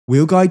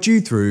We'll guide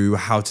you through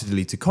how to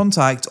delete a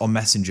contact on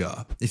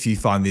Messenger. If you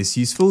find this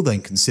useful,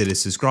 then consider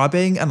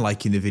subscribing and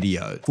liking the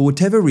video. For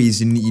whatever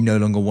reason, you no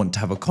longer want to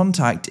have a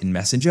contact in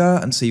Messenger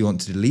and so you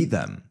want to delete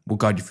them. We'll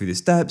guide you through the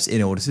steps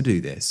in order to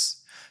do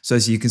this. So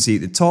as you can see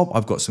at the top,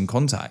 I've got some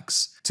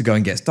contacts. To go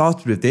and get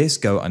started with this,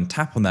 go and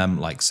tap on them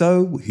like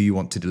so, who you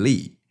want to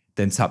delete.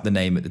 Then tap the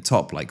name at the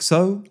top like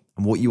so,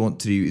 and what you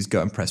want to do is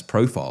go and press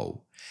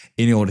profile.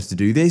 In order to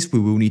do this, we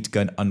will need to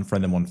go and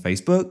unfriend them on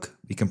Facebook.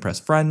 We can press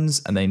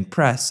friends and then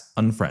press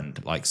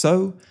unfriend like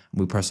so, and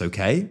we'll press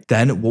OK.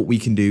 Then what we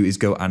can do is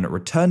go and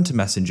return to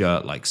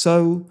Messenger like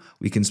so.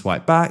 We can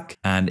swipe back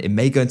and it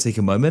may go and take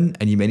a moment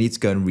and you may need to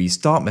go and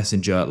restart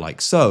Messenger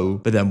like so,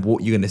 but then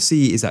what you're going to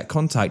see is that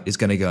contact is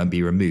going to go and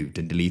be removed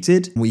and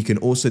deleted. What you can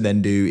also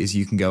then do is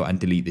you can go and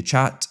delete the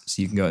chat.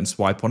 So you can go and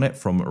swipe on it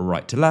from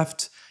right to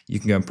left. You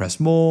can go and press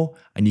more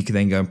and you can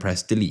then go and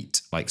press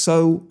delete like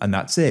so, and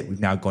that's it. We've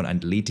now gone and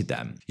deleted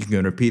them. You can go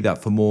and repeat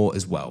that for more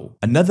as well.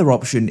 Another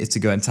option is to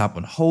go and tap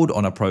on hold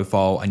on a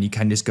profile and you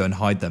can just go and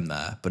hide them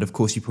there. But of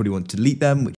course you probably want to delete them,